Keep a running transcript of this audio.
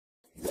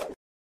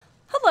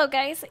Hello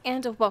guys,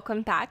 and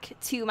welcome back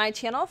to my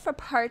channel for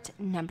part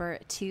number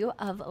 2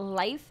 of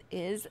Life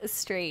is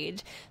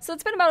Strange. So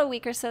it's been about a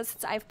week or so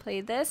since I've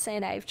played this,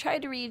 and I've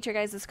tried to read your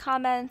guys'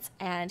 comments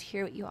and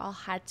hear what you all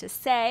had to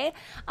say.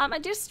 I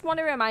just want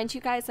to remind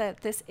you guys that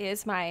this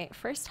is my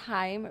first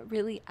time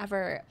really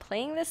ever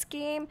playing this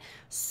game,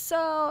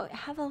 so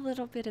have a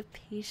little bit of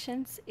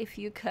patience if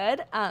you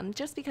could,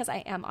 just because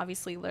I am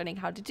obviously learning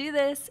how to do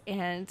this,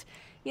 and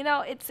you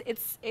know,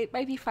 it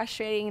might be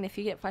frustrating, and if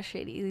you get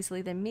frustrated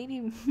easily, then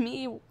maybe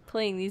me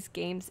playing these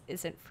games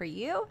isn't for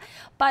you.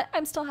 But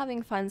I'm still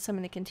having fun, so I'm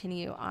going to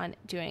continue on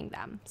doing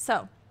them.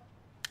 So,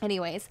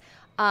 anyways,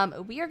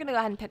 we are going to go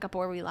ahead and pick up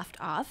where we left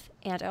off.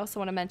 And I also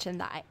want to mention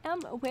that I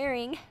am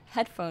wearing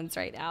headphones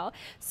right now,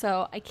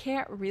 so I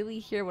can't really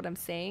hear what I'm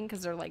saying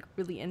because they're like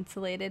really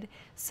insulated.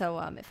 So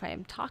if I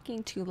am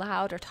talking too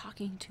loud or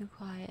talking too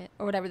quiet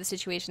or whatever the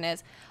situation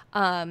is,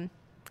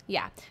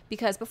 yeah,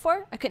 because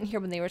before I couldn't hear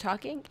when they were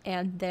talking,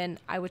 and then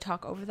I would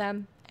talk over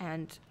them,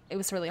 and it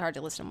was really hard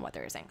to listen to what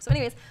they were saying. So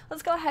anyways,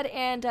 let's go ahead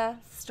and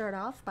start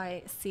off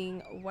by seeing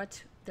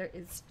what there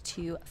is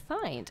to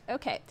find.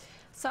 Okay,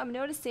 so I'm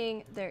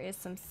noticing there is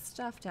some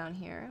stuff down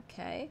here.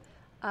 Okay,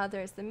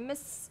 there's the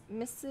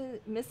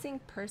missing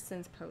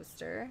persons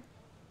poster.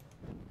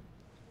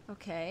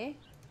 Okay.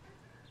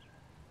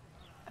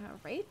 All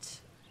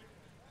right.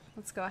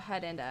 Let's go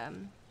ahead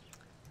and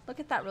look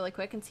at that really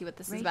quick and see what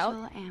this is about.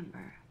 Rachel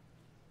Amber.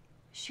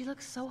 She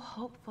looks so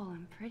hopeful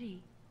and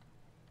pretty.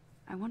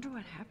 I wonder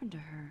what happened to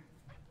her.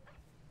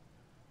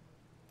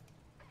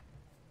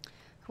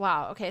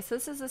 Wow, okay, so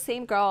this is the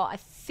same girl I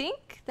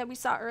think that we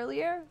saw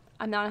earlier.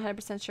 I'm not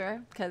 100%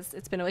 sure because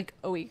it's been like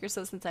a week or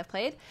so since I've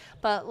played,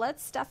 but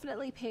let's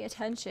definitely pay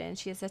attention.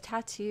 She has a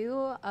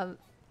tattoo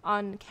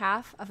on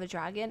calf of a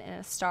dragon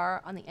and a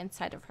star on the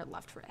inside of her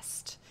left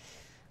wrist.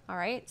 All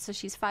right, so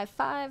she's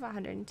 5'5",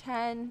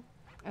 110.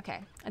 Okay,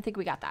 I think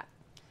we got that.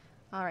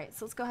 All right,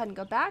 so let's go ahead and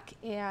go back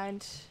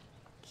and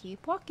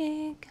keep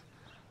walking.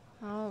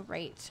 All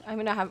right, I'm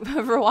gonna have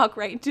her walk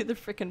right into the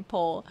freaking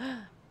pole.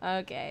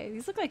 Okay,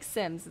 these look like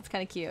Sims. It's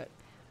kind of cute.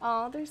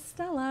 Oh, there's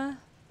Stella.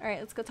 All right,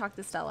 let's go talk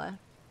to Stella.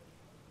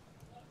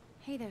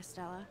 Hey there,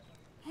 Stella.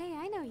 Hey,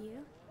 I know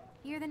you.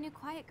 You're the new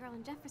quiet girl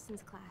in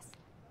Jefferson's class.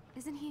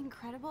 Isn't he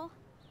incredible?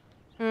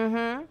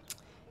 Mm-hmm.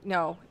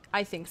 No,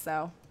 I think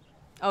so.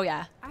 Oh,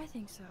 yeah. I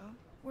think so.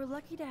 We're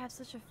lucky to have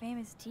such a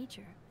famous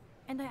teacher.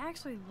 And I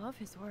actually love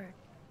his work.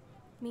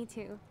 Me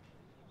too.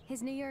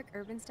 His New York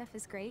urban stuff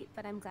is great,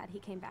 but I'm glad he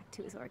came back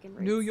to his Oregon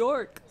roots. New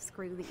York.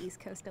 Screw the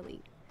East Coast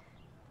elite.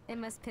 It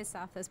must piss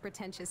off those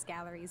pretentious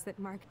galleries that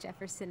Mark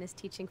Jefferson is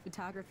teaching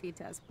photography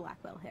to us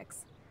Blackwell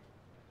Hicks.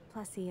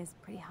 Plus, he is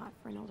pretty hot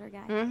for an older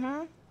guy.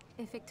 Mm-hmm.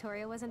 If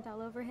Victoria wasn't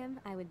all over him,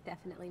 I would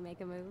definitely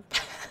make a move.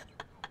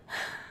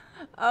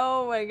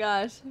 Oh my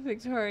gosh,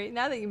 Victoria.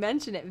 Now that you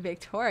mention it,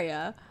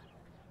 Victoria.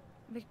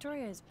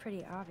 Victoria is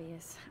pretty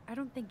obvious. I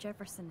don't think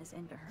Jefferson is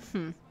into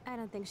her. I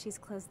don't think she's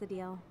closed the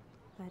deal,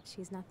 but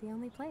she's not the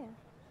only player.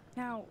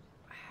 Now,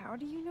 how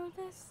do you know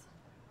this?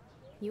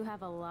 You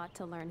have a lot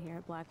to learn here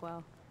at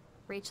Blackwell.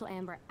 Rachel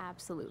Amber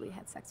absolutely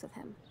had sex with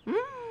him.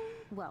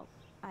 Well,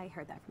 I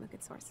heard that from a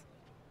good source.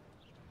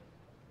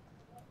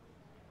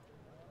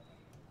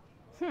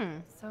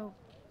 So,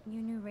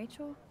 you knew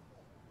Rachel?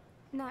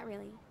 Not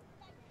really.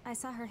 I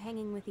saw her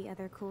hanging with the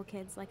other cool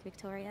kids like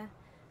Victoria.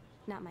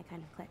 Not my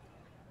kind of clique.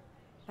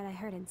 But I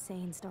heard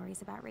insane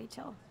stories about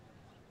Rachel.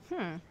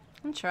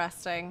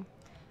 Interesting.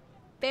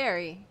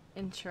 Very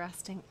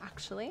interesting,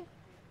 actually.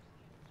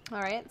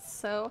 All right,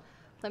 so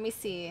let me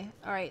see.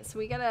 All right, so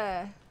we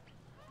gotta...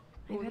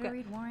 I better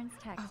read Warren's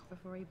text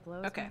before he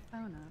blows okay. my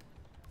phone up.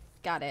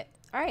 Got it.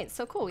 All right,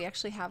 so cool. We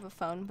actually have a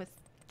phone with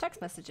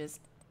text messages.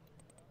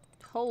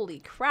 Holy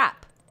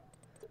crap.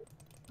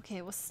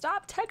 Okay, well,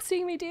 stop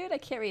texting me, dude. I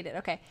can't read it.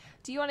 Okay.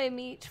 Do you want to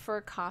meet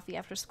for coffee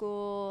after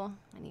school?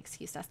 Any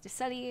excuse us to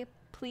study,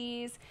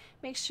 please.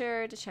 Make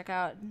sure to check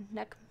out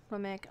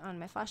Necromic on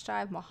my flash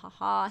drive.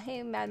 Mwahaha.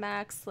 Hey, Mad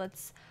Max.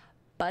 Let's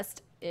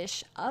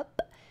bust-ish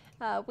up.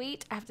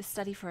 Wait, I have to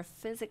study for a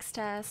physics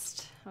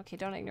test. Okay,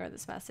 don't ignore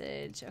this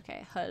message.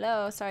 Okay,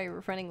 hello. Sorry,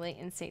 we're running late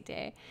in state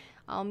day.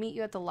 I'll meet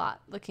you at the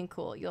lot. Looking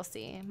cool. You'll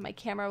see. My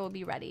camera will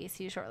be ready.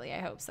 See you shortly. I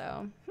hope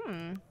so.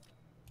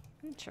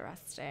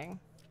 Interesting.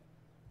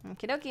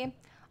 Okie dokie.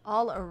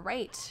 All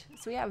right.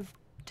 So we have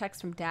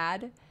text from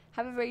Dad.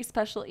 Have a very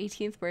special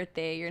 18th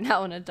birthday. You're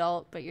now an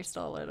adult, but you're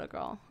still a little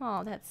girl.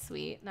 Oh, that's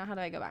sweet. Now how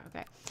do I go back?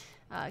 Okay.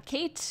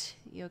 Kate,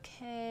 you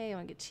okay? I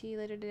want to get tea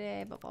later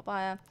today. Blah, blah,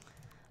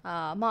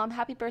 blah. Mom,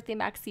 happy birthday,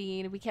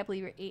 Maxine. We can't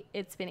believe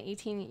it's been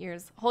 18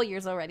 whole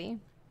years already.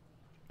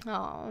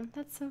 Oh,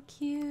 that's so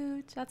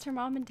cute. That's her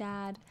mom and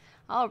dad.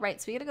 All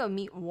right, so we gotta go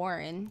meet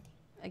Warren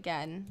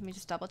again. Let me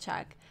just double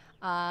check.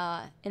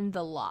 In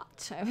the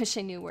lot. I wish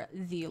I knew where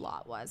the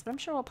lot was, but I'm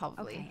sure we'll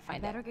probably find it. I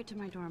better get to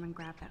my dorm and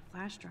grab that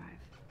flash drive.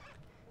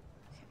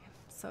 Okay,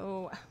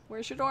 so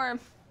where's your dorm?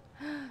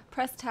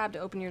 Press tab to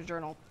open your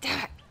journal.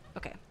 Damn it.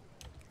 Okay,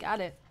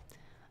 got it.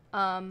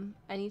 I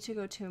need to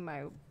go to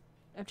my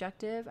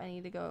objective. I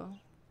need to go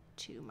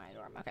to my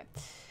dorm. Okay.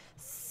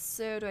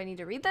 So do I need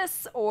to read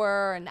this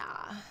or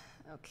nah?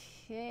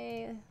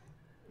 Okay.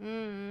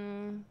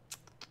 You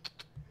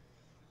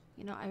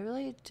know, I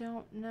really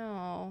don't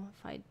know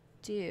if I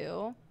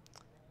do.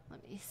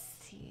 Let me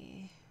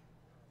see.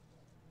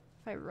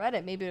 If I read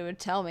it, maybe it would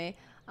tell me.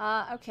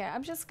 Okay,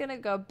 I'm just gonna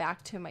go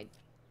back to my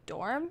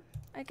dorm,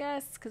 I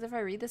guess, because if I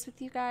read this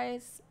with you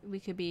guys,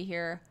 we could be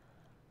here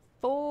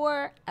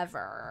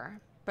forever.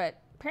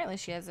 But apparently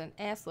she has an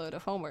assload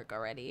of homework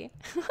already.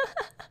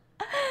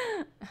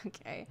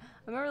 Okay,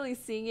 I'm not really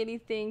seeing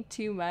anything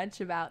too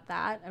much about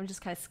that. I'm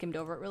just kind of skimmed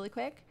over it really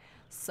quick.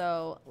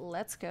 So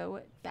let's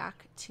go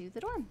back to the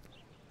dorm.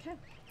 Okay.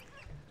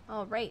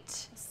 All right,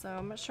 so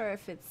I'm not sure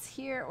if it's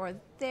here or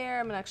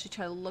there. I'm gonna actually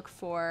try to look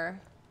for,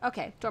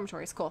 okay,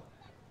 dormitories, cool.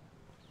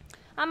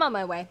 I'm on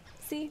my way.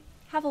 See,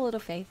 have a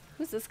little faith.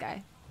 Who's this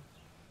guy?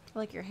 I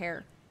like your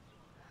hair.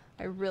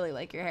 I really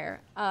like your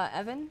hair.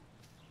 Evan?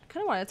 I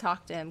kind of want to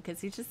talk to him because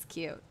he's just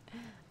cute.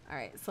 All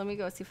right, so let me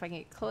go see if I can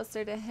get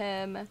closer to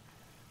him.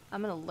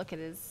 I'm gonna look at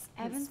his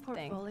Evan's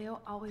thing. portfolio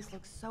always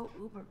looks so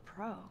uber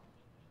pro.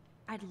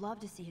 I'd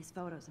love to see his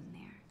photos in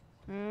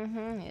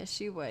there. Yes,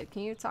 she would.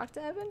 Can you talk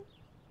to Evan?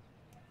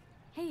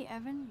 Hey,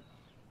 Evan.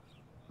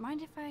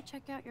 Mind if I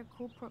check out your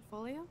cool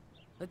portfolio?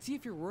 Let's see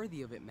if you're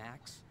worthy of it,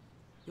 Max.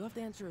 You'll have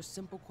to answer a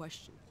simple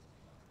question.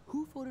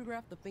 Who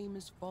photographed the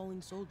famous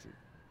falling soldier?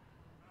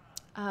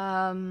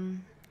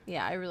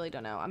 Yeah, I really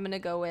don't know. I'm gonna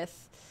go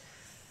with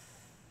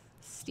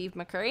Steve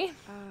McCurry.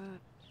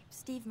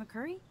 Steve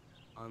McCurry?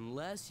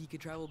 Unless he could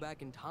travel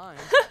back in time.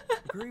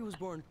 McCurry was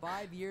born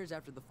 5 years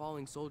after the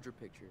falling soldier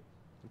picture.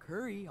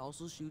 McCurry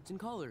also shoots in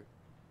color.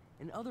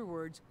 In other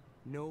words,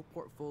 no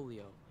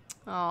portfolio.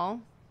 Oh,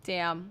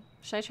 damn.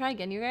 Should I try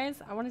again, you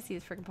guys? I want to see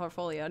his freaking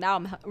portfolio. Now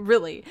I'm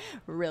really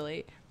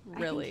I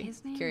think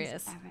his name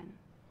curious. is Evan.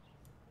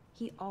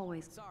 He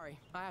always... Sorry,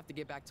 I have to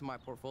get back to my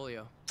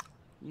portfolio.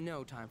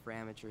 No time for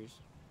amateurs.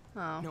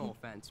 Oh. No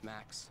offense,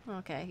 Max.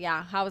 Okay,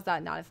 yeah. How is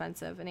that not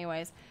offensive?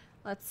 Anyways,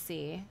 let's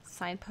see.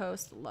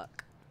 Signpost,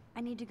 look. I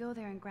need to go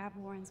there and grab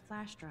Warren's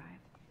flash drive.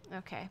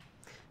 Okay.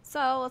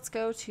 So let's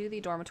go to the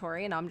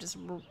dormitory, and I'm just...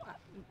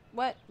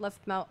 What?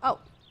 Left mouse... Oh,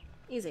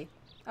 easy.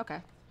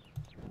 Okay.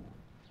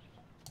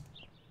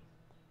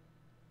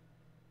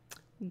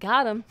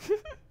 Got him. Come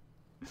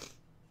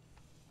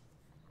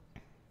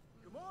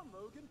on,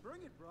 Logan,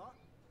 bring it, bro.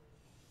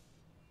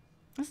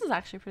 This is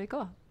actually pretty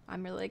cool.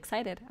 I'm really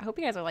excited. I hope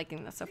you guys are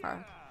liking this so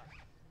far.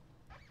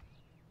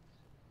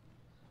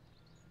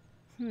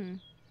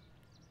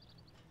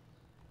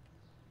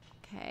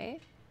 Okay.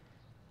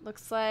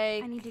 Looks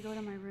like... I need to go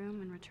to my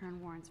room and return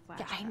Warren's flash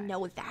Yeah, I drive.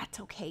 know that.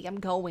 Okay, I'm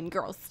going.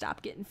 Girls,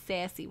 stop getting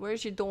sassy.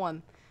 Where's your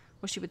dorm?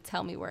 Wish you would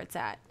tell me where it's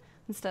at.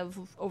 Instead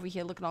of over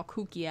here looking all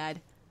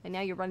kooky-eyed. And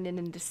now you're running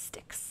into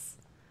sticks.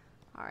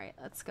 Alright,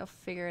 let's go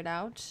figure it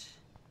out.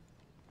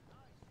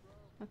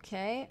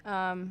 Okay,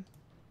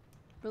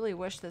 really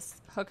wish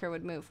this hooker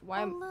would move.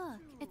 Why am... Oh, look,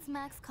 it's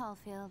Max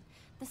Caulfield,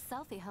 the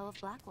selfie hoe of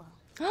Blackwell.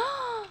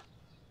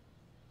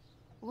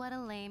 What a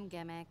lame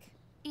gimmick.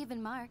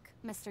 Even Mark,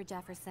 Mr.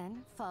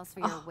 Jefferson, falls for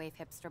your wave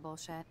hipster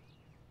bullshit.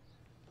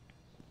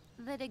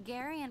 The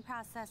Daguerrean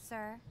process,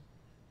 sir.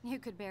 You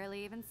could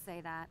barely even say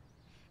that.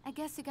 I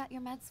guess you got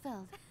your meds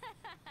filled.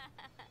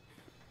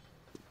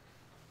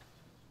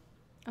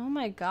 Oh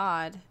my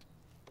god.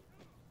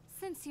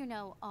 Since you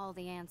know all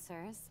the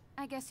answers,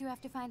 I guess you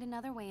have to find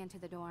another way into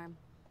the dorm.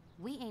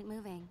 We ain't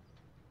moving.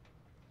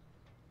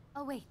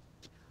 Oh wait,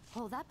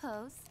 hold that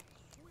pose.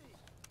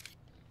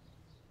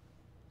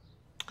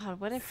 God,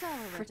 what a So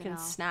freaking original.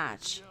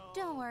 snatch.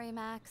 Don't worry,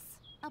 Max.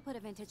 I'll put a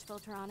vintage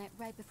filter on it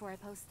right before I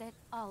post it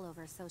all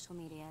over social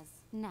medias.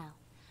 Now,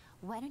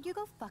 why don't you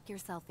go fuck your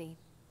selfie?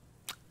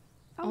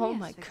 Oh yes,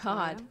 my Victoria.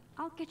 god.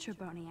 I'll get your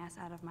bony ass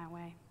out of my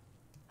way.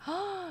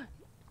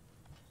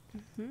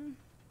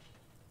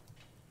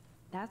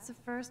 That's the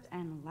first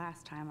and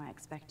last time I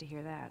expect to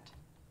hear that.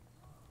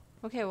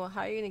 Okay, well,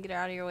 how are you gonna get her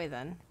out of your way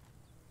then?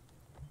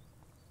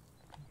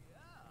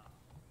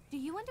 Do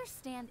you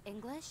understand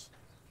English?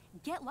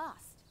 Get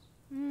lost.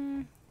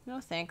 No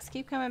thanks.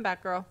 Keep coming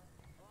back, girl.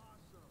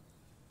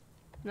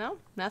 No?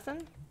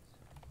 Nothing?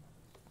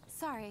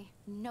 Sorry,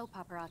 no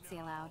paparazzi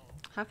allowed.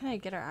 How can I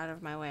get her out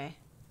of my way?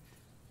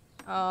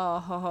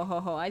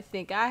 Oh, I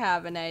think I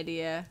have an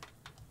idea.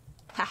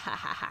 Ha ha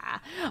ha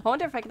ha. I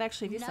wonder if I can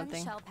actually do None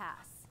something. shall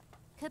pass.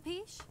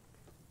 Capiche?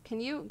 Can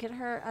you get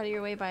her out of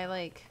your way by,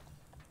 like,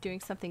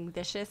 doing something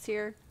vicious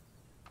here?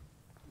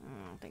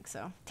 I don't think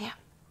so. Damn.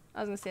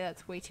 I was gonna say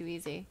that's way too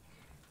easy.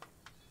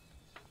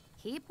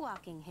 Keep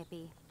walking,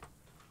 hippie.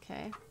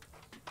 Okay.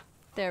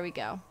 There we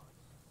go.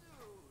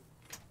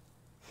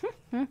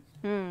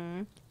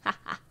 Okie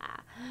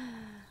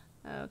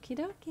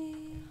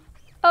dokie.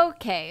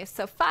 Okay,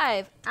 so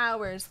 5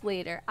 hours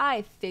later,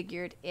 I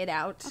figured it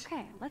out.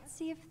 Okay, let's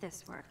see if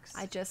this works.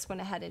 I just went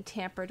ahead and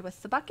tampered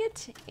with the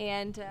bucket,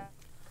 and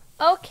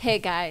okay,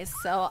 guys,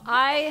 so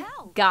I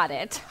hell? got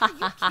it. Are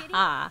you kidding?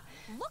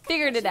 Look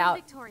Figured at it that, out.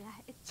 Victoria.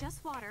 It's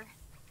just water.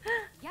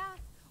 Yeah,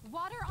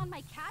 water on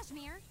my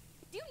cashmere.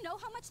 Do you know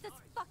how much this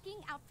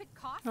fucking outfit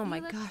costs? Oh my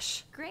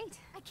gosh. Great.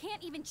 I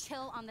can't even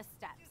chill on the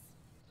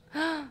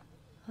steps.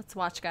 Let's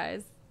watch,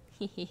 guys.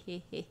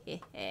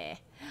 I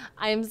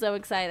am so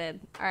excited.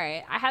 All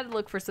right, I had to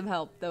look for some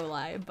help, no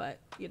lie, but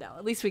you know,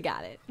 at least we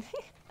got it.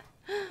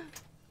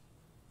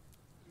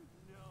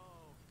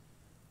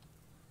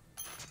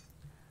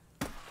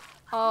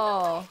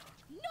 Oh.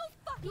 No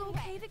fucking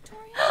Okay, way.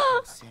 Victoria?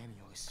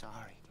 Samuel is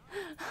sorry.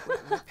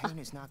 Wet paint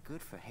is not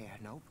good for hair,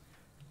 nope.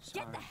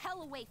 Sorry. Get the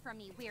hell away from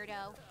me,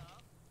 weirdo.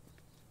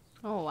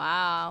 Oh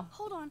wow.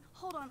 Hold on.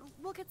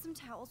 We'll get some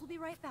towels. We'll be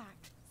right back.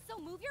 So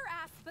move your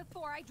ass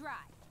before I drive.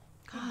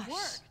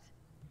 Gosh.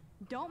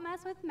 Don't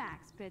mess with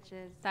Max,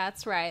 bitches.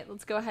 That's right.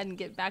 Let's go ahead and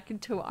get back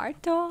into our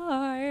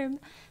dorm.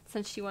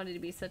 Since she wanted to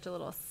be such a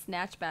little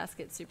snatch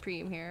basket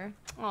supreme here.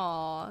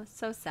 Aw,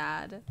 so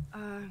sad.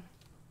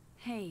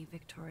 Hey,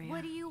 Victoria.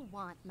 What do you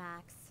want,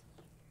 Max?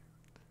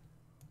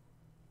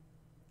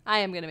 I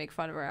am gonna make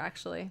fun of her,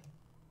 actually.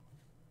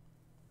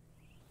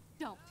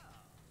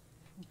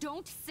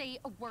 Don't say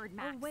a word,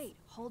 Max. Oh, wait.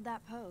 Hold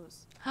that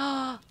pose.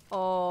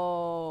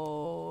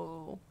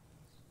 Oh.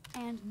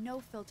 And no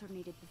filter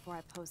needed before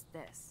I post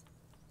this.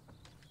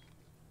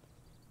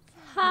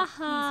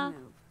 Haha. Please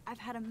move. I've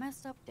had a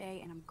messed up day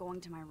and I'm going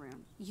to my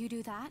room. You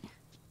do that?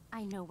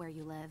 I know where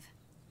you live.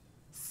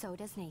 So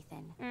does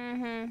Nathan.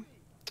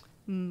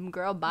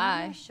 Girl, Maybe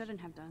bye. I shouldn't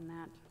have done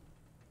that.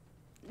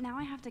 Now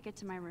I have to get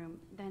to my room,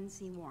 then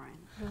see Warren.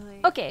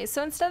 Really? Okay,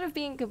 so instead of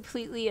being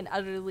completely and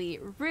utterly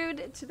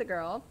rude to the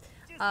girl,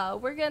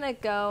 we're gonna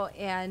go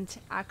and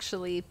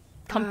actually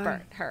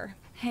comfort her.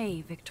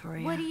 Hey,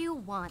 Victoria. What do you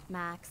want,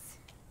 Max?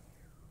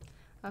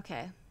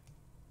 Okay.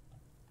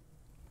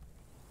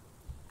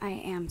 I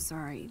am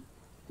sorry.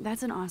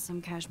 That's an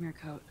awesome cashmere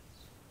coat.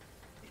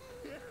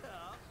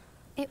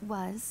 It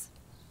was.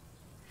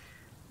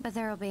 But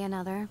there'll be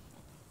another.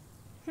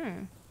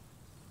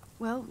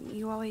 Well,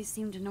 you always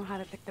seem to know how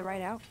to pick the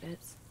right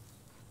outfits.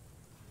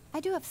 I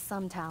do have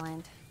some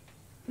talent.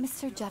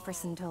 Mr.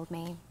 Jefferson told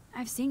me.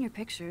 I've seen your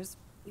pictures.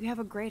 You have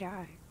a great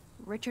eye.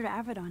 Richard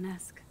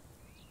Avedon-esque.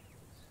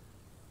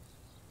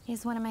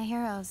 He's one of my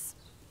heroes.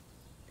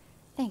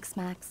 Thanks,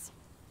 Max.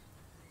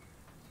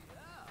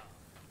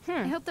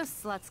 I hope those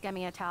sluts get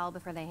me a towel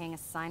before they hang a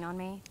sign on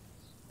me.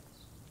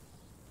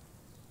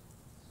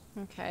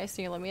 Okay,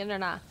 so you let me in or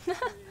not?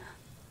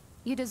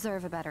 You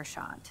deserve a better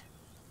shot.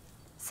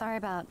 Sorry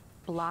about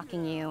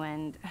blocking you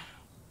and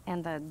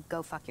the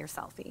go fuck your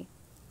selfie.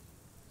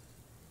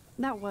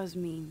 That was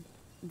mean,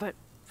 but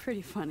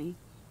pretty funny.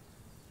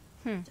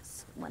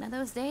 Just one of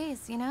those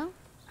days, you know?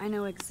 I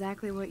know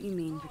exactly what you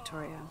mean,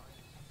 Victoria.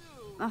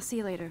 I'll see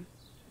you later.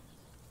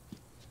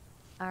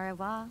 Au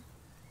revoir.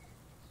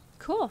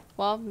 Cool.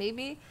 Well,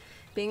 maybe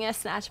being a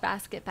snatch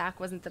basket back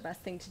wasn't the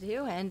best thing to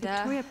do, and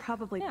Victoria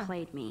probably yeah.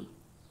 played me.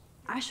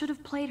 I should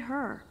have played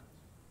her.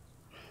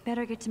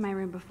 Better get to my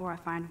room before I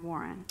find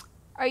Warren.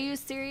 Are you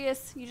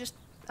serious? You just,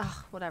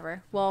 ugh,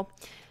 whatever. Well,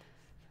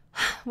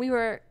 we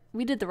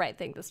did the right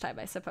thing this time,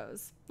 I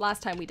suppose.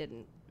 Last time we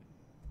didn't.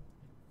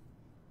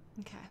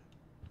 Okay.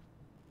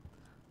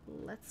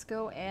 Let's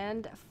go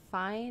and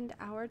find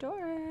our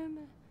dorm.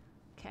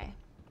 Okay.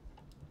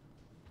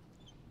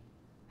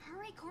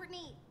 Hurry,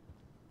 Courtney.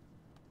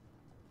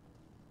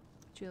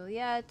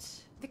 Juliet.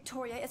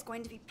 Victoria is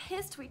going to be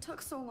pissed we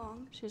took so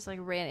long. She just like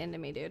ran into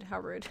me, dude. How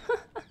rude.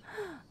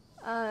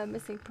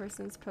 Missing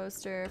persons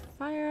poster,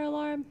 fire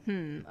alarm.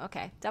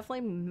 Okay,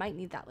 definitely might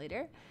need that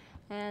later.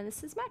 And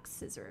this is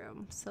Max's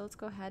room, so let's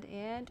go ahead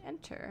and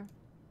enter.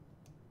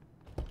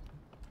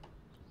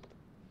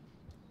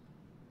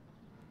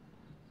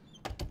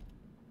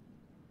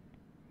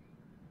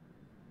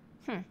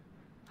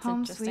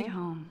 Home interesting. sweet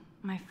home.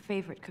 My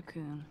favorite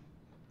cocoon.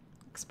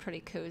 Looks pretty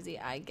cozy,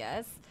 I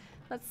guess.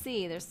 Let's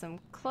see, there's some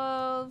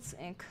clothes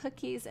and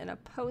cookies and a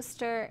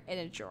poster and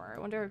a drawer. I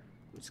wonder,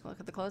 I'm just gonna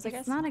look at the clothes, I guess.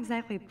 It's not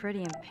exactly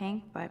pretty and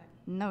pink, but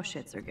no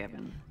shits are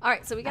given. All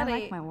right, so we got I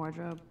like my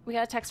wardrobe. We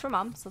got a text from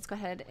Mom, so let's go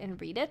ahead and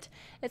read it.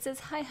 It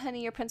says, "Hi,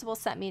 honey. Your principal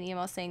sent me an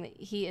email saying that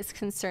he is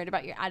concerned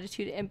about your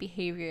attitude and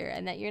behavior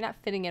and that you're not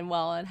fitting in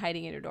well and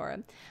hiding in your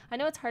dorm. I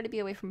know it's hard to be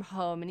away from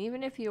home, and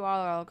even if you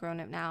are all grown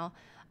up now,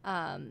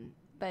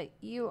 but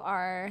you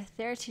are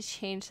there to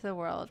change the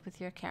world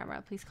with your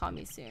camera. Please call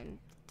me soon."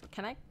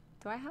 Can I?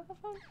 Do I have a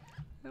phone?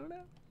 I don't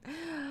know.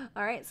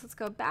 All right, so let's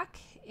go back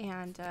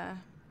and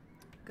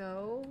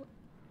go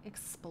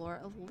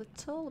explore a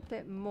little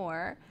bit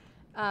more.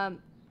 Ugh,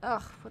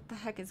 what the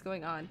heck is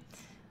going on?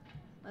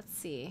 Let's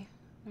see.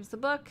 There's the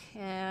book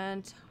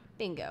and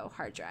bingo,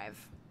 hard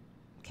drive.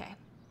 Okay.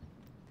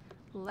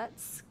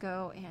 Let's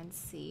go and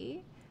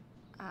see.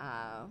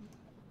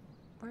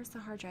 Where's the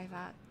hard drive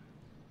at?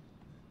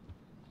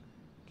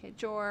 Okay,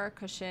 drawer,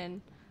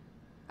 cushion,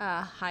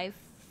 hi-fi,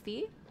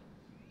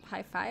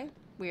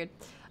 weird.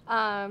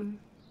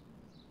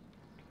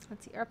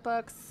 Let's see, art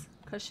books,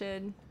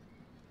 cushion,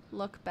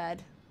 look,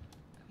 bed.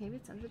 Maybe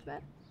it's under the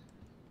bed.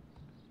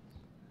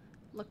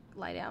 Look,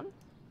 lie down.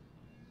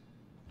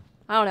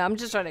 I don't know. I'm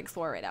just trying to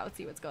explore right now and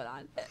see what's going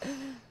on.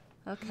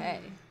 Okay.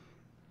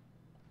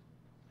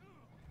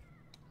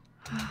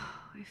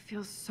 It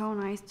feels so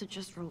nice to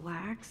just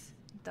relax.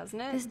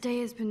 Doesn't it? This day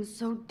has been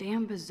so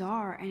damn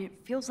bizarre, and it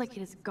feels like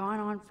it has gone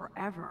on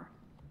forever.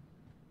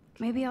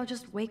 Maybe I'll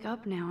just wake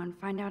up now and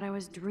find out I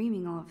was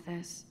dreaming all of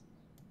this.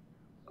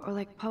 Or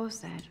like Poe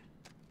said,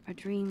 a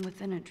dream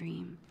within a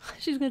dream.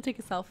 She's gonna take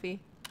a selfie.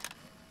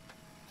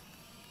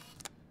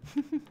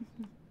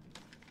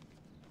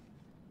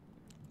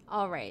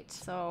 All right,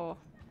 so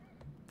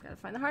gotta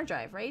find the hard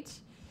drive, right?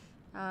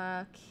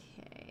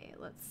 Okay,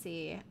 let's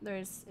see.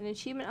 There's an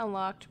achievement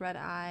unlocked, red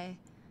eye.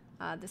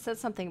 This said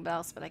something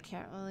else, but I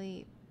can't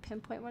really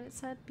pinpoint what it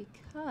said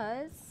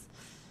because,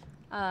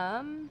 yeah,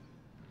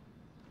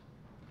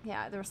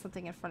 there was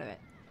something in front of it.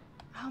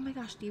 Oh my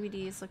gosh,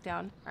 DVDs, look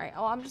down. All right,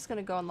 oh, I'm just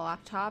gonna go on the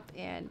laptop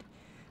and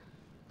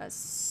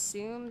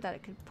assume that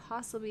it could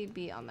possibly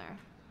be on there.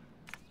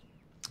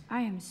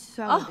 I am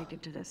so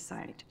addicted to this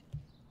site.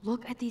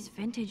 Look at these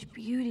vintage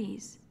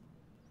beauties.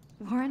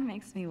 Warren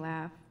makes me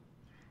laugh.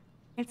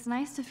 It's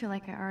nice to feel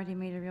like I already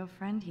made a real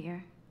friend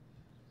here.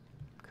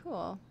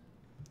 Cool.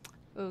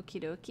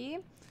 Okie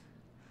dokie.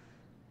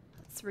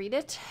 Let's read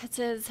it. It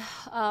says,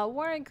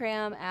 Warren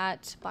Graham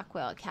at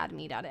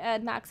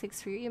blackwhaleacademy.ed. Max,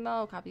 thanks for your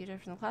email. Copy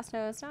it from the class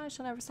notes. Now I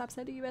shall never stop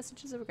sending you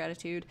messages of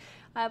gratitude.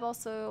 I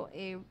also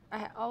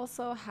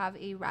have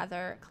a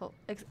rather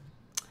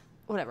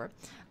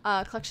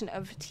collection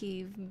of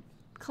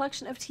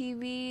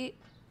TV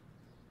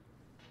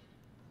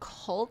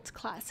cult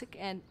classic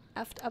and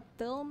effed up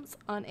films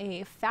on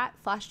a fat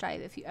flash drive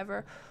if you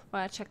ever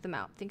want to check them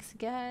out. Thanks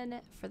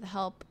again for the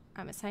help.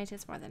 I'm a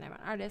scientist more than I'm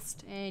an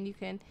artist, and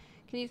can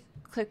you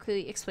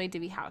quickly explain to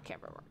me how a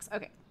camera works?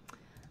 Okay.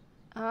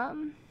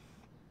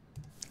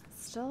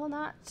 Still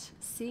not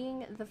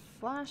seeing the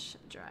flash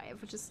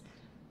drive, which is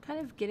kind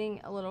of getting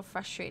a little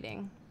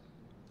frustrating.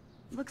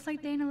 Looks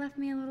like Dana left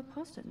me a little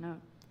post-it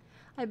note.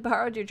 I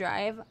borrowed your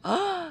drive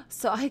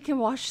so I can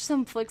watch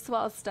some flicks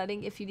while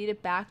studying. If you need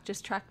it back,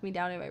 just track me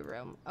down in my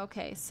room.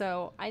 Okay,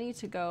 so I need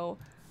to go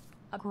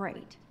up.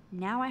 Great.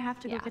 Now I have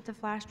to go get the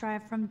flash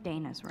drive from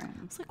Dana's room.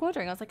 I was like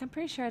wondering. I was like, I'm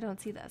pretty sure I don't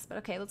see this. But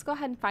okay, let's go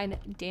ahead and find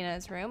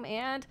Dana's room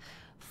and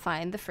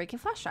find the freaking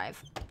flash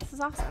drive. This is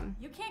awesome.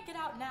 You can't get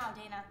out now,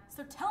 Dana.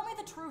 So tell me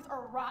the truth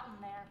or rot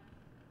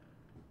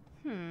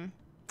in there.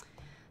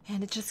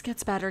 And it just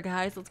gets better,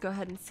 guys. Let's go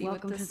ahead and see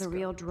Welcome what this to the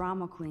real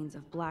drama queens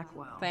of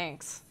Blackwell.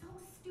 Thanks. So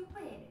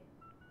stupid.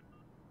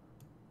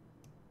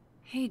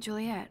 Hey,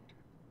 Juliet.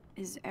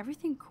 Is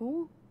everything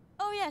cool?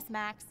 Oh yes,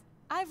 Max.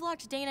 I've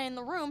locked Dana in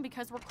the room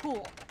because we're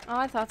cool. Oh,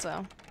 I thought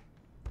so.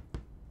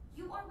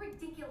 You are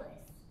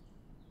ridiculous.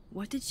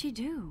 What did she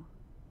do?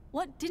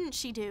 What didn't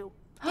she do?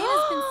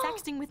 Dana's been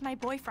sexting with my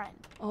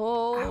boyfriend.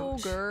 Oh,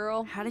 Ouch.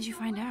 girl. How did you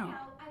find out?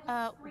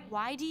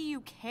 Why do you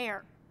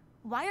care?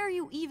 Why are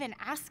you even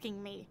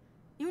asking me?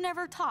 You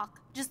never talk.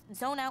 Just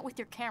zone out with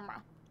your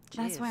camera.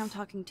 That's why Jeez. I'm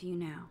talking to you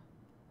now.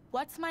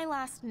 What's my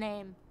last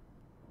name?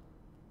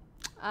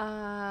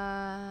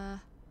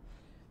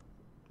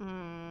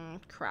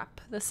 Crap.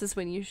 This is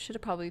when you should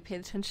have probably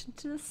paid attention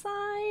to the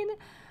sign.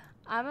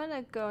 I'm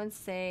gonna go and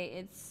say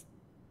it's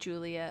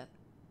Juliet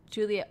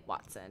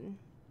Watson.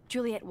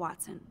 Juliet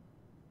Watson.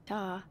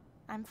 Duh.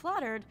 I'm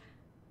flattered.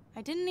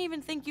 I didn't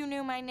even think you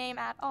knew my name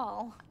at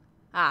all.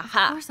 Of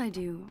Aha. course I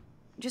do.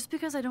 Just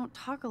because I don't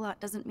talk a lot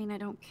doesn't mean I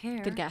don't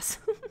care. Good guess.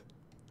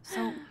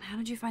 So, how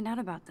did you find out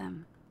about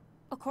them?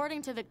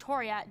 According to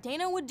Victoria,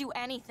 Dana would do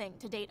anything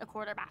to date a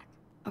quarterback.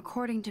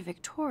 According to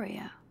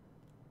Victoria.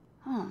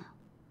 Huh.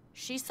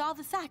 She saw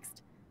the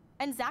sext,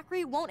 and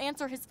Zachary won't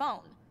answer his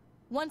phone.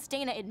 Once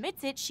Dana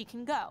admits it, she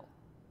can go.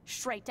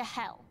 Straight to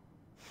hell.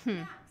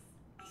 Max,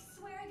 I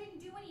swear I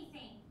didn't do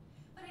anything.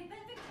 But I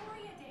bet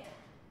Victoria did.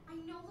 I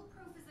know the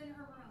proof is in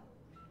her room.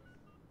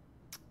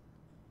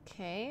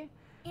 Okay.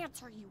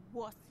 Answer, you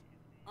wuss.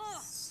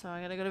 Ugh. So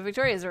I gotta go to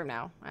Victoria's room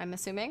now, I'm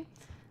assuming.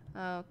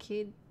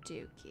 Okie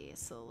dokie.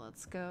 So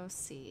let's go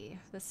see.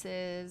 This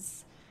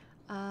is,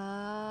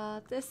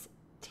 this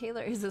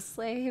Taylor is a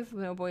slave.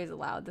 No boys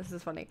allowed. This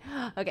is funny.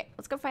 Okay,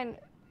 let's go find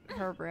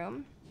her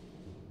room.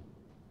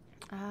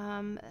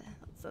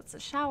 That's the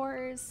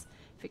showers.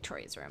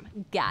 Victoria's room.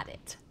 Got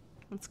it.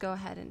 Let's go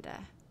ahead and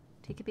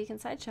take a peek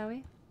inside, shall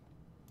we?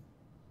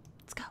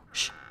 Let's go.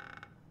 Shh.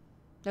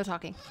 No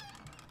talking.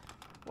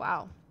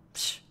 Wow.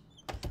 Shh.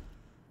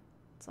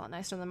 It's a lot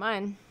nicer than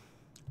mine.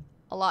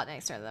 A lot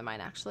nicer than mine,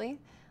 actually.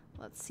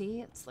 Let's see.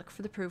 Let's look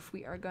for the proof.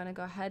 We are going to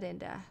go ahead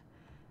and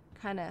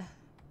kind of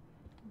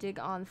dig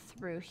on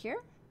through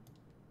here.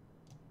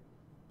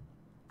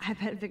 I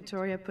bet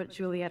Victoria put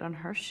Juliet on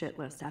her shit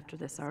list after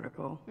this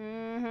article.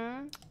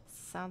 Mm-hmm.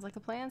 Sounds like a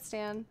plan,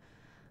 Stan.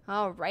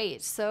 All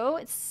right. So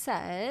it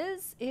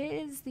says,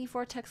 is the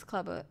Vortex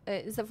Club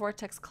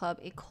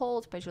a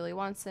cult by Julie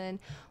Watson,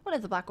 one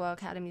of the Blackwell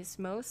Academy's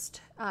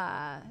most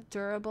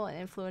durable and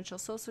influential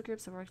social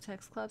groups. The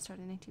Vortex Club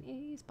started in the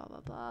 1980s. Blah blah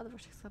blah. The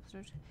Vortex Club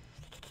started.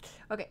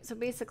 Okay, so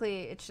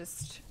basically, it's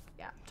just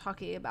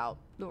talking about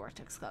the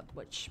Vortex Club,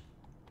 which,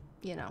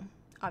 you know,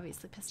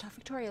 obviously pissed off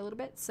Victoria a little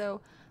bit.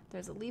 So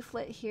there's a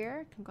leaflet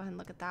here. Can go ahead and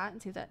look at that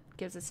and see if that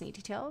gives us any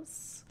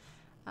details.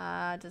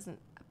 Doesn't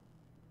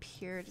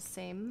appear to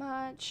say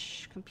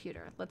much.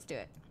 Computer, let's do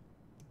it.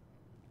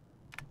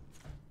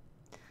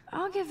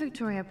 I'll give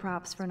Victoria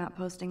props for not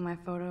posting my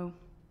photo.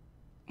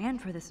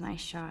 And for this nice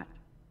shot.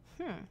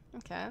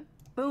 Okay.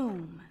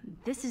 Boom!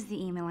 This is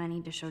the email I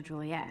need to show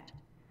Juliet.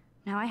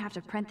 Now I have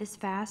to print this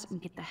fast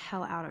and get the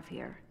hell out of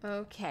here.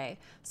 Okay.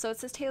 So it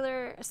says,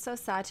 Taylor, so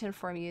sad to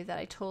inform you that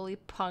I totally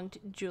punked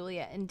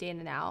Juliet and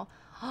Dana now.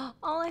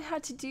 All I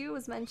had to do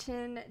was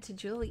mention to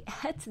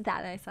Juliet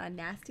that I saw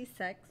nasty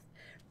sex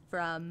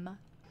from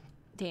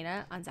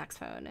Dana on Zach's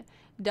phone.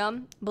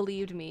 Dumb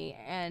believed me,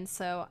 and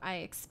so I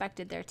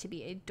expected there to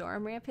be a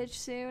dorm rampage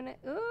soon.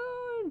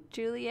 Ooh,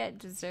 Juliet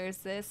deserves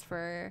this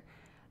for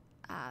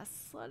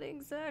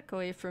slutting Zach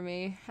away from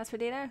me. As for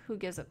Dana, who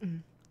gives a...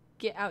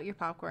 Get out your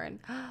popcorn.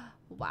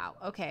 Wow,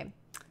 okay.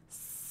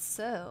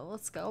 So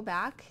let's go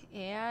back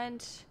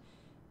and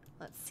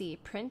let's see,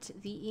 print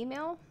the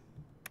email.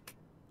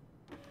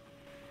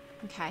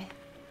 Okay.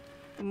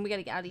 And we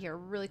gotta get out of here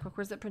really quick.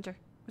 Where's the printer?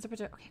 Where's the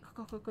printer? Okay,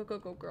 go,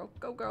 girl.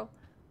 Go, girl.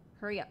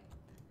 Hurry up.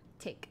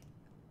 Take.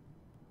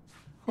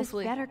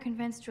 Hopefully. This better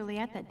convince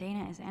Juliet that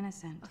Dana is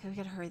innocent. Okay, we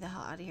gotta hurry the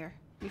hell out of here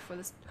before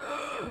this.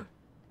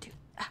 Dude.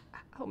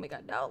 Oh my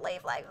god, no.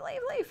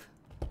 Leave.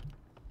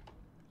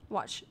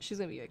 Watch. She's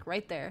gonna be like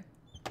right there.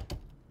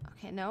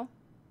 Okay, no.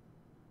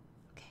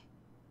 Okay.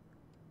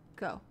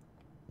 Go.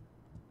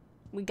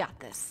 We got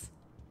this.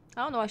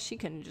 I don't know why she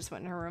couldn't have just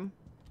went in her room.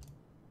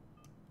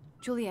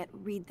 Juliet,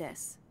 read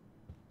this.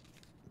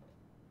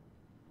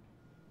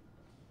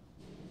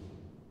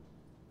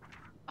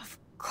 Of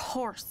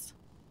course.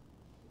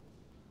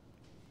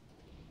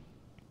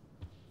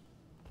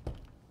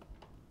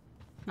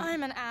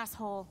 I'm an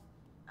asshole.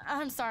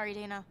 I'm sorry,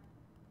 Dana.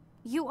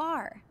 You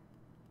are.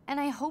 And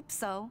I hope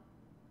so.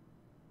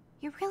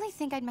 You really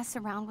think I'd mess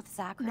around with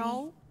Zachary?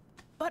 No,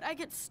 but I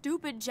get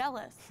stupid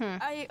jealous.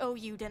 I owe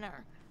you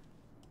dinner.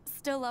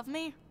 Still love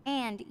me?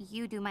 And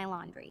you do my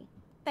laundry.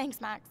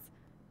 Thanks, Max.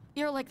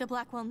 You're like the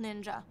Blackwell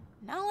Ninja.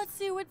 Now let's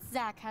see what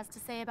Zach has to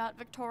say about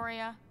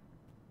Victoria.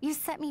 You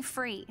set me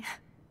free.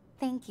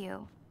 Thank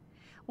you.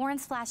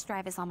 Warren's flash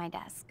drive is on my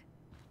desk.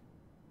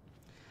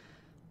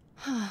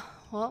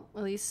 Well,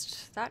 at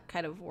least that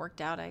kind of worked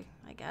out, I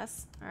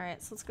guess. All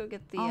right, so let's go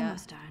get the...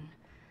 Almost done.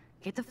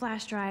 Get the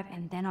flash drive,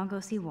 and then I'll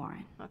go see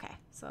Warren. Okay,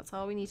 so that's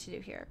all we need to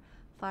do here.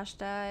 Flash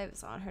drive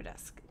is on her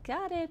desk.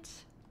 Got it.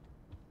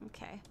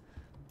 Okay.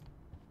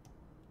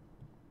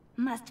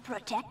 Must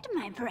protect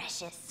my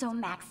precious so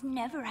Max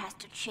never has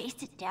to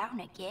chase it down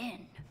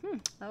again.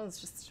 That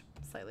was just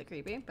slightly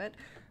creepy, but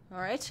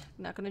all right.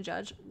 Not gonna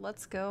judge.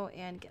 Let's go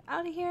and get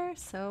out of here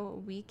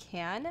so we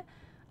can.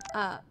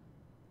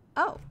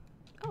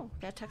 Oh,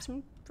 got a text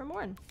from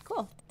Warren.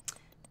 Cool.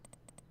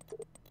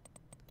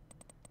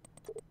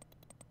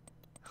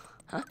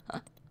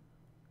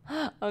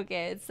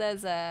 Okay, it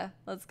says,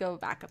 let's go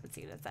back up and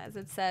see what it says.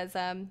 It says,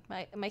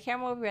 my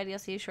camera will be ready. I'll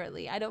see you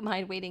shortly. I don't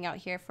mind waiting out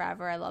here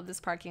forever. I love this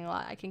parking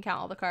lot. I can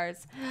count all the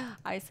cars.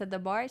 I said the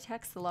more I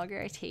text, the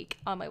longer I take.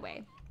 On my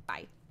way.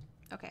 Bye.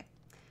 Okay,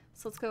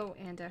 so let's go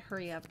and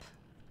hurry up.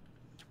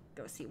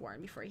 Go see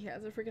Warren before he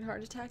has a freaking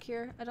heart attack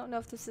here. I don't know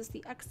if this is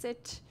the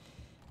exit.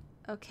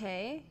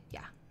 Okay,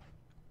 yeah.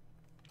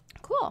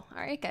 Cool. All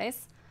right,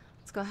 guys.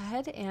 Let's go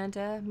ahead and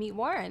meet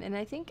Warren. And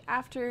I think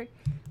after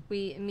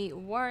we meet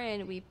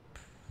Warren,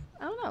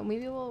 I don't know,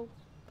 maybe we'll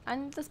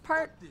end this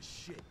part. This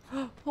shit.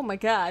 Oh my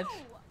god. Ow,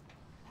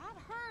 that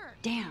hurt.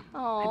 Damn,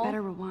 Aw. I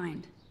better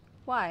rewind.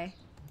 Why?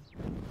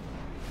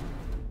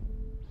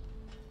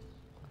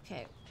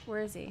 Okay, where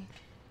is he?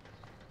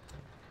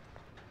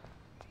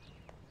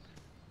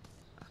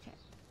 Okay.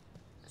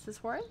 Is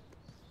this Warren?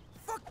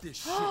 Fuck this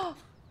shit.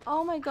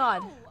 Oh my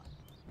god.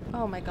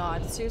 Oh my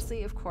god.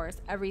 Seriously, of course.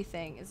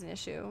 Everything is an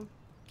issue.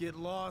 Get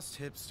lost,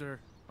 hipster.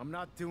 I'm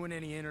not doing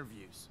any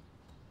interviews.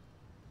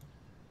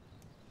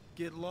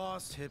 Get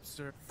lost,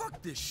 hipster.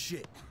 Fuck this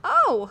shit.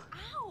 Oh!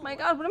 Ow. My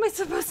god, what am I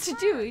supposed to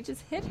do? He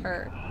just hit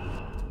her.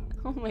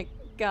 Oh my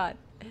god.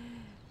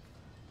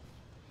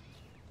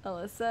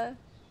 Alyssa?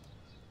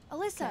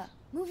 Alyssa,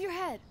 move your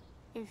head.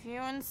 If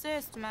you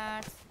insist,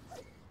 Max.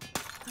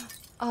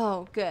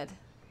 Oh, good.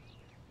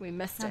 We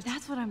missed Now it.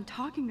 that's what I'm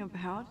talking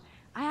about.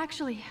 I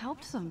actually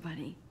helped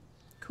somebody.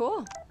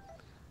 Cool.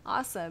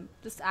 Awesome.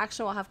 This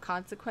action will have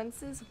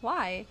consequences.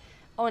 Why?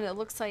 Oh, and it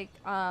looks like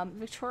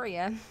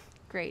Victoria,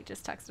 great,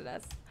 just texted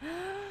us.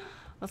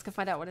 Let's go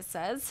find out what it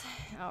says.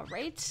 All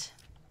right.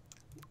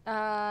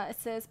 It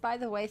says, by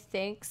the way,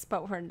 thanks,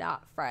 but we're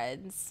not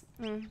friends.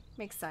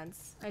 Makes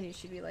sense. I knew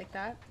she'd be like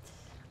that.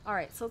 All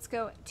right, so let's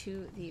go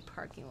to the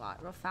parking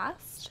lot real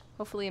fast.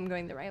 Hopefully I'm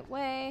going the right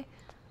way.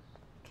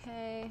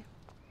 Okay.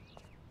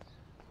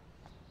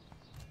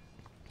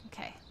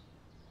 Okay.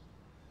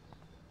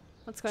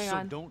 What's going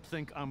on? So don't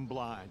think I'm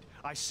blind.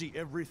 I see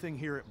everything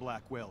here at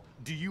Blackwell.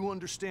 Do you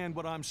understand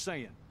what I'm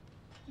saying?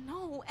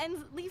 No,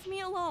 and leave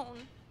me alone.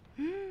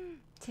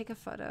 Take a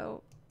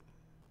photo.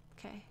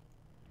 Okay.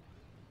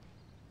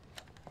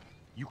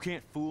 You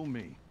can't fool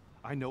me.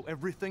 I know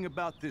everything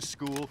about this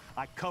school.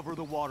 I cover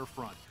the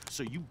waterfront.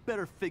 So you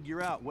better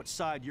figure out what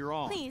side you're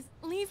on. Please,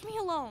 leave me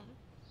alone.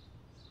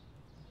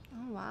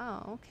 Oh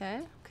wow.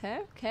 Okay.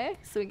 Okay.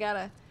 So we got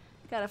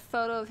a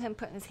photo of him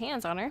putting his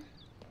hands on her.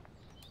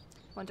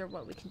 Wonder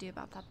what we can do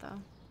about that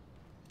though.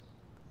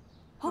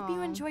 Hope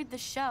you enjoyed the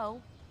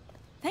show.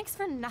 Thanks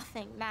for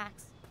nothing,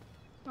 Max.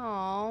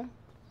 Oh,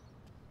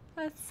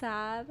 that's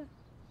sad.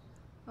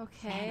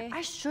 Okay. Man,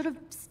 I should have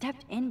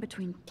stepped in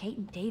between Kate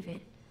and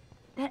David.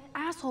 That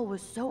asshole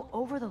was so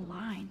over the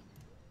line.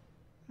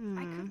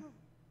 I couldn't.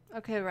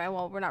 Okay, right.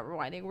 Well, we're not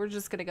rewinding. We're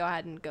just gonna go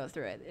ahead and go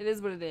through it. It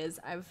is what it is.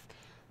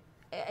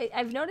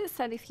 I've noticed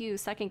that if you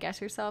second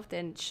guess yourself,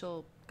 then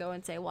she'll go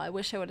and say, "Well, I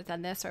wish I would have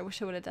done this, or I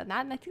wish I would have done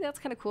that." And I think that's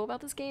kind of cool about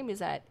this game is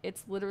that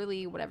it's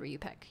literally whatever you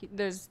pick.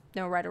 There's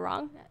no right or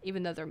wrong,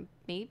 even though there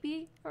may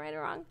be a right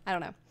or wrong. I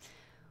don't know.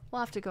 We'll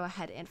have to go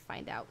ahead and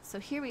find out. So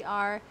here we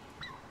are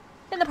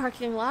in the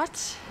parking lot,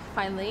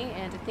 finally,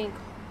 and I think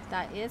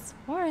that is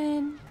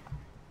Warren.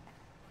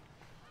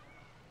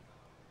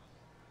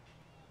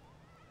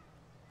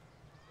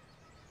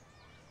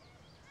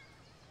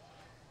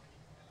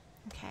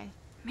 Okay.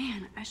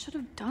 Man, I should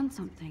have done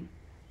something.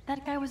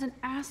 That guy was an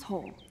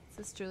asshole. Is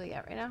this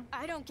Juliet right now?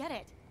 I don't get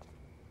it.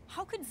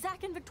 How could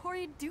Zach and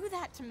Victoria do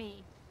that to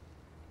me?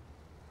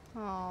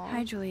 Oh.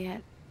 Hi,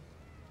 Juliet.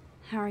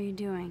 How are you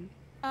doing?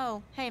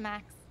 Oh, hey,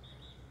 Max.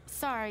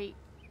 Sorry,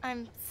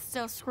 I'm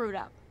still screwed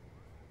up.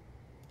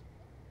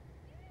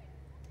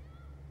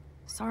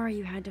 Sorry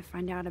you had to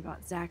find out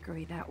about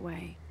Zachary that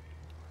way.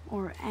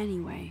 Or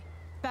anyway.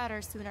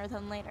 Better sooner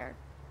than later.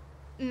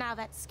 Now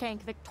that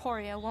skank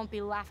Victoria won't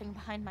be laughing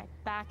behind my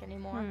back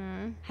anymore.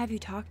 Have you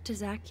talked to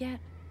Zach yet?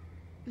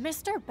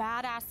 Mr.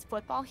 Badass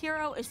Football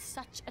Hero is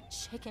such a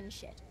chicken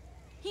shit.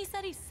 He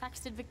said he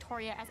sexted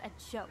Victoria as a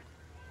joke.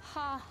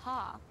 Ha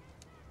ha.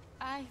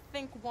 I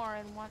think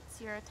Warren wants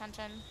your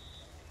attention.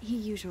 He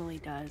usually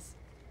does.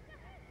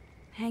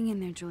 Hang in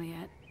there,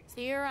 Juliet.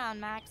 See you around,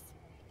 Max.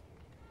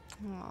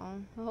 Oh,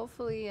 well,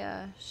 hopefully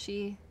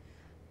she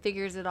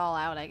figures it all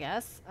out, I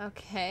guess.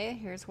 Okay,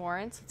 here's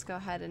Warren. So let's go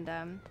ahead and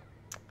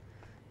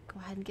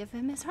give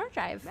him his hard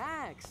drive.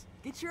 Max,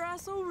 get your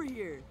ass over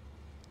here.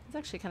 It's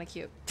actually kind of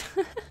cute.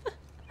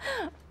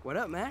 What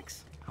up,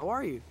 Max? How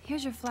are you?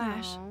 Here's your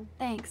flash. Aw.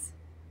 Thanks.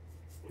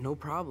 No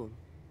problem.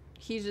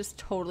 He just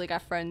totally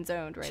got friend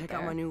zoned right Check there.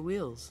 out my new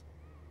wheels.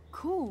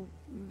 Cool.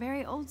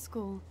 Very old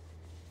school.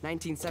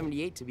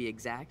 1978 to be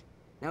exact.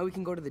 Now we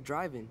can go to the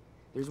drive-in.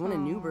 There's one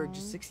in Newburgh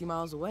just 60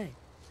 miles away.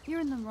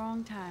 You're in the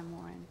wrong time,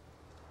 Warren.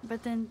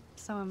 But then,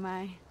 so am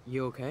I.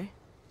 You okay?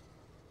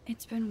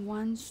 It's been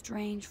one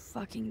strange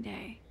fucking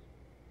day.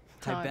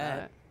 Tell I me about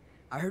bet. it.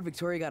 I heard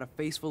Victoria got a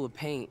face full of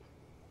paint.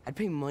 I'd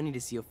pay money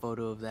to see a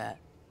photo of that.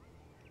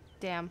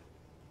 Damn.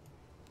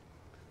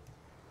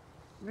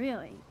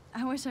 Really?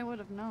 I wish I would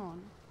have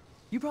known.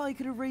 You probably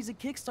could have raised a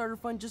Kickstarter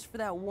fund just for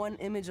that one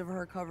image of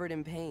her covered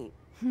in paint.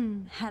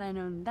 Had I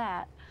known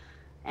that.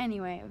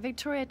 Anyway,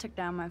 Victoria took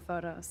down my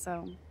photo,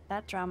 so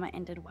that drama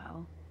ended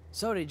well.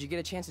 So, did you get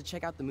a chance to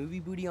check out the movie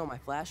booty on my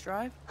flash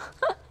drive?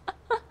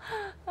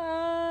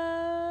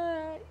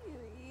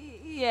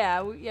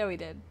 Yeah, we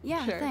did.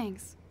 Yeah, Sure.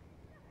 thanks.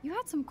 You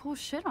had some cool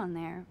shit on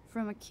there,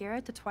 from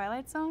Akira to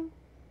Twilight Zone,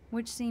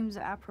 which seems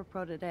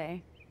apropos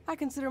today. I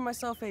consider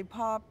myself a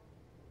pop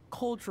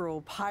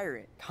cultural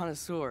pirate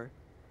connoisseur.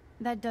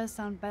 That does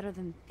sound better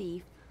than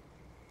thief.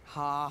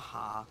 Ha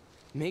ha.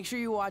 Make sure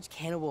you watch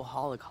Cannibal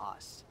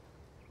Holocaust.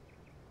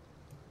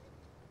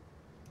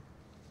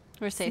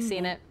 We're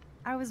seen it.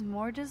 I was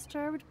more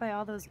disturbed by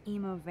all those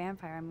emo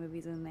vampire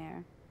movies in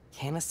there.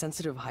 Can a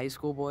sensitive high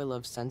school boy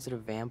love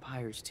sensitive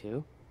vampires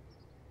too?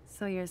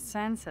 So you're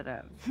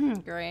sensitive.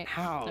 Great.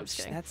 I'm just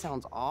Ouch, kidding. that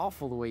sounds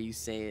awful the way you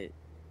say it.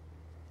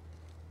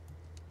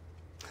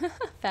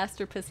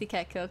 Faster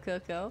pussycat kill, kill,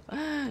 kill.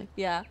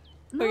 Yeah.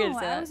 No, We're gonna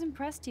say I that. was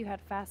impressed you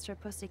had faster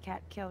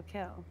pussycat kill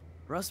kill.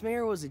 Russ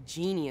Meyer was a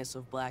genius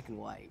of black and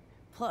white.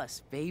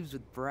 Plus, babes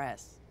with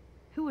breasts.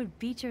 Who would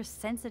beat your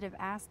sensitive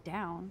ass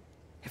down?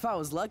 If I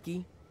was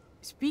lucky.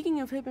 Speaking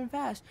of hip and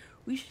fast,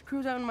 we should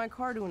cruise out in my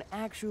car to an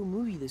actual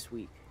movie this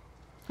week.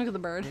 Look at the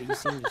bird. But you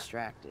seem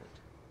distracted.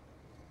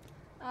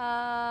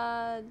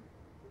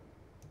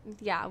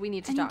 Yeah, we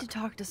need to I talk. need to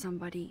talk to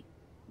somebody,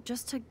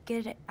 just to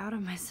get it out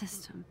of my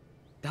system.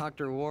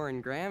 Dr.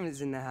 Warren Graham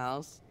is in the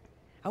house.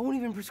 I won't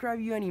even prescribe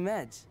you any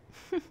meds.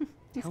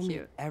 He's Tell me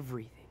cute.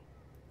 everything.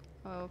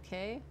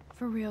 Okay.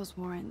 For reals,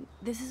 Warren,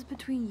 this is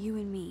between you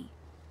and me,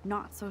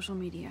 not social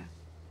media.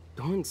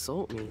 Don't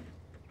insult me.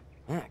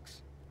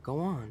 Max, go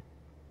on.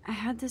 I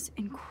had this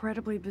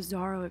incredibly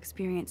bizarro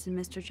experience in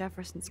Mr.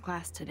 Jefferson's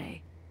class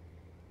today.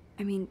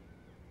 I mean,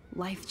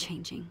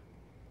 life-changing.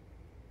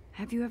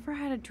 Have you ever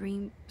had a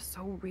dream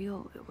so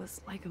real it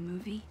was like a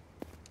movie?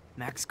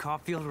 Max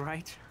Caulfield,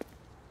 right?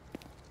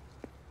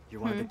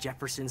 You're one of the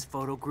Jefferson's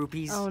photo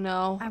groupies? Oh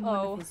no. I'm oh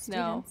one of his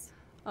no. students.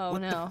 Oh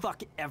what no. the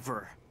fuck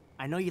ever?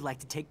 I know you like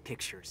to take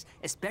pictures,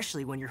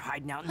 especially when you're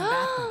hiding out in the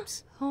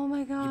bathrooms. Oh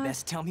my god. You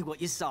best tell me what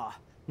you saw.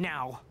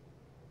 Now.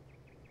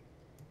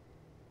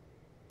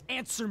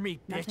 Answer me,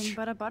 bitch. Nothing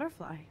but a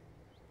butterfly.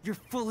 You're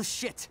full of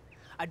shit.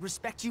 I'd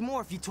respect you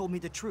more if you told me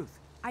the truth.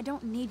 I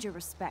don't need your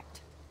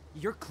respect.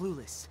 You're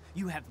clueless.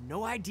 You have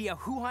no idea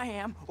who I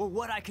am or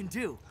what I can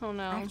do. Oh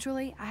no.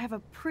 Actually, I have a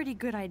pretty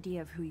good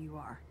idea of who you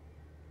are.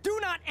 Do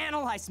not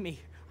analyze me.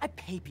 I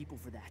pay people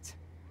for that.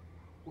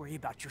 Worry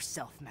about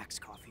yourself, Max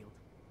Caulfield.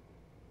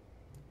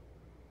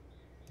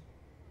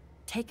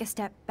 Take a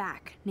step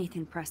back,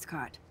 Nathan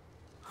Prescott.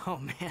 Oh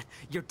man,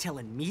 you're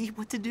telling me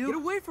what to do? Get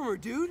away from her,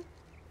 dude!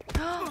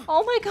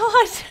 Oh my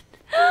god!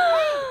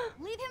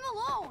 Leave him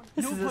alone!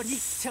 Nobody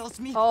tells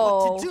me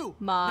oh what to do.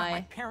 My not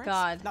my parents,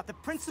 god. not the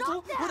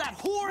principal, or that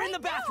whore in the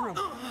bathroom.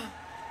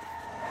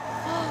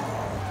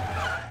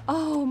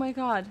 Oh my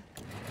god.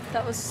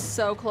 That was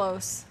so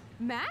close.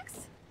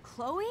 Max?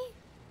 Chloe?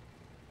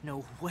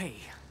 No way.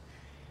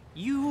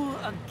 You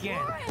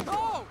again.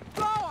 Oh,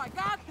 go! I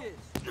got this!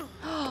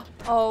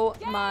 Oh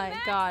my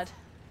god.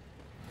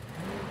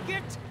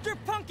 Get your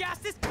punk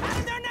asses out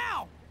of there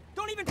now!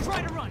 Don't even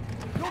try to run!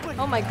 Nobody!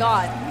 Oh my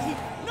god.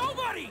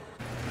 Nobody!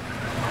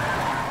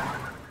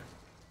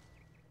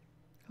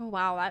 Oh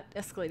wow, that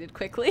escalated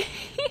quickly.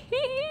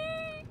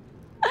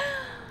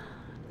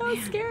 That was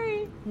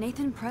scary.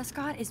 Nathan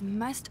Prescott is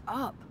messed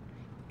up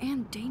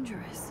and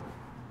dangerous.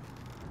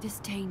 This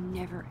day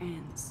never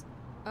ends.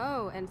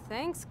 Oh, and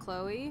thanks,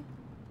 Chloe.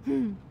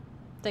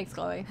 Thanks,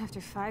 Chloe.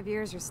 After 5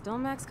 years, you're still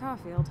Max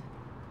Caulfield.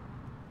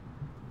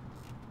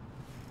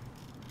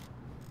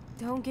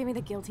 Don't give me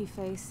the guilty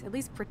face. At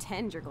least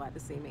pretend you're glad to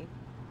see me.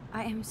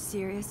 I am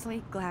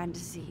seriously glad to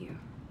see you.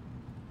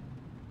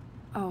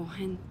 Oh,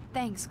 and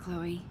thanks,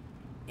 Chloe.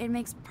 It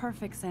makes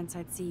perfect sense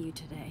I'd see you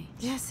today.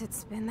 Yes,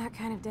 it's been that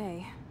kind of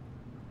day.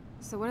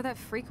 So what did that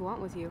freak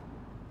want with you?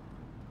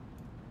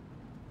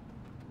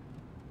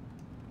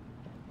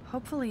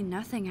 Hopefully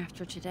nothing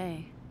after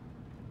today.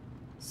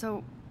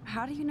 So,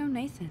 how do you know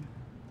Nathan?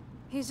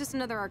 He's just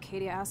another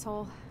Arcadia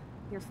asshole.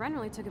 Your friend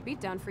really took a beat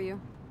down for you.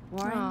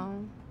 Warren?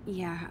 Oh.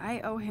 Yeah,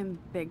 I owe him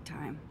big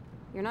time.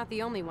 You're not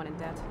the only one in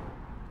debt.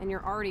 And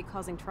you're already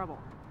causing trouble.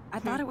 I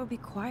thought it would be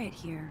quiet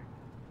here.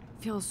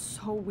 Feels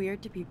so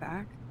weird to be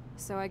back.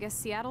 So I guess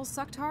Seattle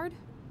sucked hard?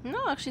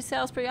 No, actually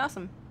Seattle's pretty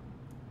awesome.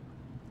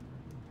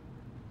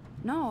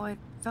 No, it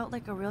felt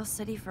like a real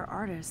city for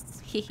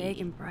artists. Big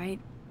and bright.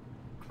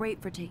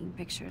 Great for taking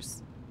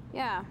pictures.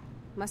 Yeah.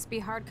 Must be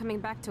hard coming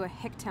back to a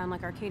hick town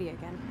like Arcadia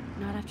again.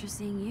 Not after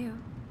seeing you.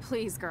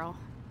 Please, girl.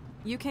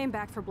 You came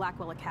back for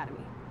Blackwell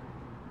Academy.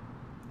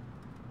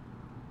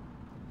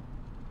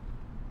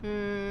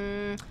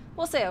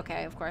 We'll say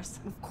okay, of course.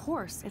 Of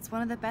course. It's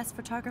one of the best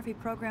photography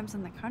programs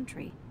in the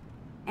country.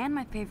 And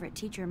my favorite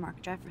teacher,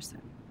 Mark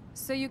Jefferson.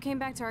 So you came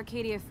back to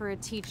Arcadia for a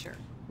teacher,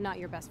 not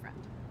your best friend.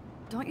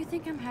 Don't you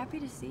think I'm happy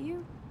to see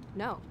you?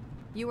 No.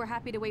 You were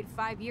happy to wait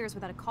 5 years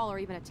without a call or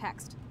even a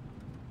text.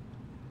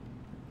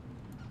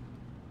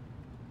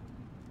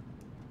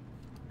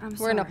 I'm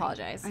sorry. We're gonna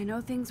apologize. I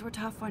know things were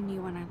tough on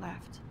you when I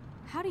left.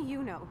 How do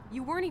you know?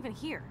 You weren't even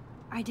here.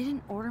 I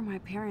didn't order my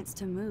parents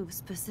to move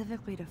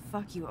specifically to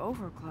fuck you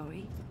over,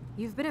 Chloe.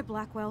 You've been at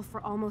Blackwell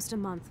for almost a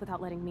month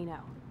without letting me know.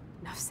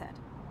 Enough said.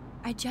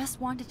 I just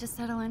wanted to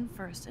settle in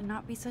first and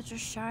not be such a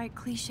shy,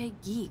 cliche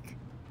geek.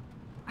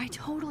 I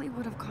totally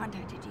would have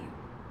contacted you.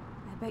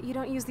 I bet you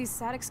don't use these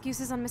sad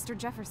excuses on Mr.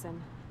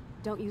 Jefferson.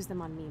 Don't use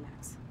them on me,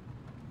 Max.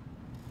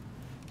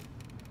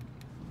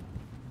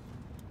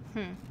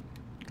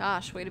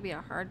 Gosh, way to be a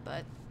hard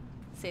butt,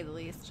 to say the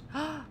least.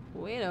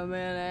 Wait a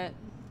minute.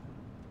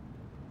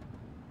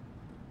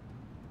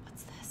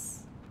 What's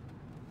this?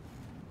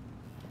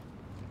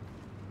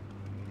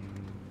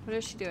 What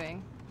is she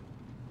doing?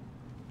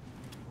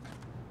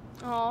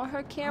 Oh,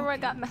 her camera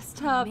got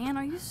messed up. Man,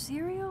 are you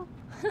serial?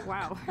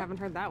 Wow, haven't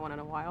heard that one in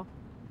a while.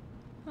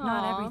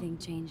 Not Aw. everything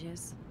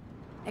changes.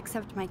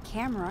 Except my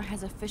camera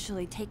has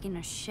officially taken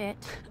a shit.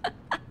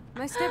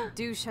 My step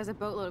douche has a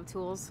boatload of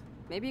tools.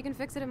 Maybe you can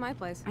fix it at my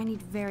place. I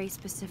need very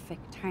specific,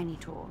 tiny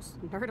tools.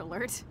 Nerd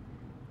alert.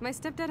 My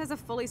stepdad has a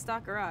fully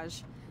stocked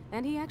garage,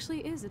 and he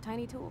actually is a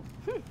tiny tool.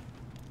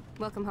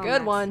 Welcome home,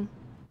 Good Max. one.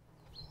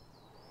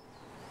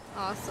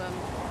 Awesome.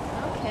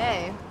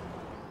 Okay.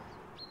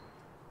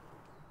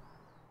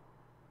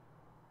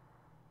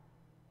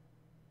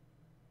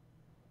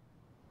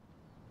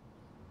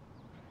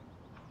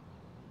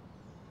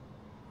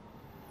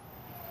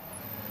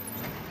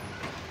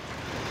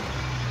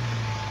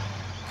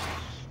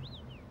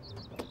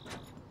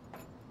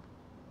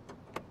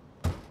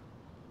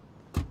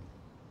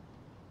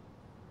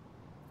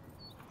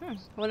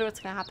 Wonder what's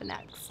gonna happen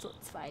next.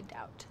 Let's find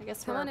out. I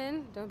guess Come we're on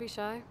in. Don't be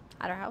shy.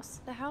 at our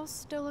house. The house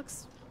still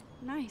looks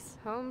nice.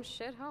 Home,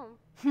 shit,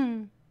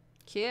 home.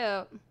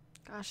 Cute.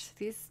 Gosh,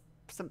 these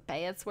some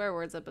bad swear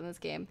words up in this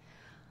game.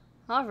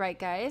 All right,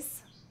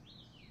 guys.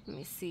 Let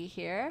me see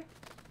here.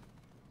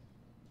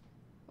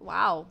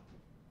 Wow,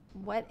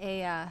 what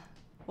a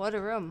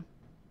room.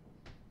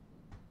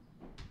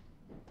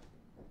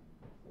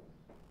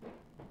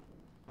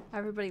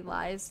 Everybody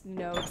lies,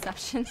 no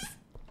exceptions.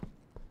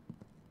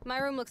 My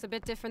room looks a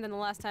bit different than the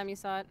last time you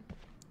saw it.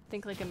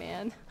 Think like a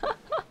man.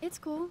 It's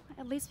cool.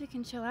 At least we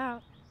can chill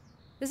out.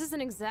 This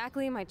isn't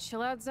exactly my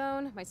chill-out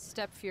zone. My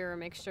step-Fuhrer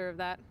makes sure of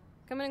that.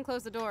 Come in and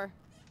close the door.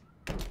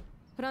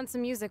 Put on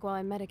some music while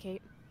I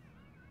medicate.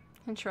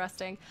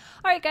 Interesting.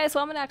 All right, guys.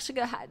 Well, I'm going to actually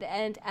go ahead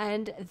and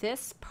end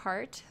this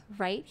part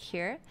right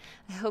here.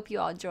 I hope you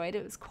all enjoyed it.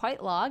 It was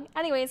quite long.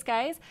 Anyways,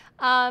 guys,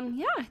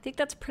 yeah, I think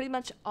that's pretty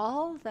much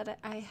all that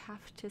I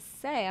have to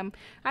say. I'm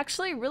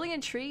actually really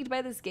intrigued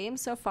by this game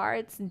so far.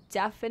 It's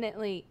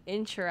definitely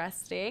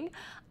interesting.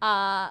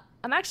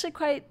 I'm actually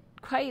quite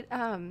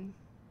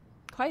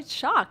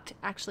shocked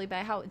actually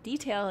by how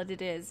detailed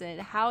it is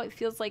and how it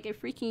feels like a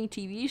freaking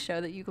TV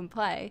show that you can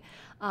play.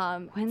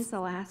 When's the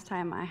last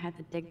time I had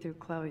to dig through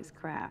Chloe's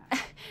crap?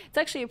 It's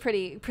actually a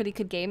pretty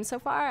good game so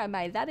far. Am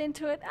I that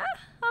into it?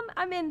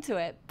 I'm into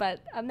it,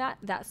 but I'm not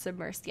that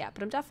submersed yet.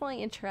 But I'm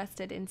definitely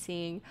interested in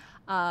seeing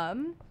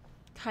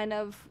kind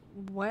of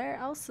where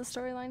else the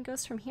storyline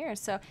goes from here.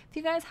 So if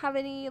you guys have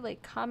any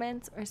like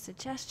comments or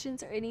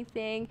suggestions or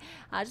anything,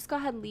 just go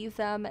ahead and leave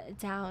them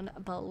down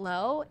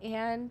below.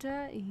 And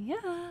yeah,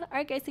 all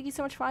right, guys, thank you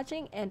so much for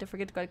watching, and don't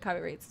forget to go to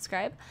comment, rate,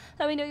 subscribe.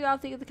 Let me know you all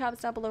think of the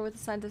comments down below where the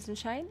sun doesn't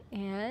shine,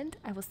 and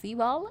I will see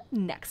you all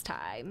next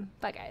time.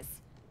 Bye, guys.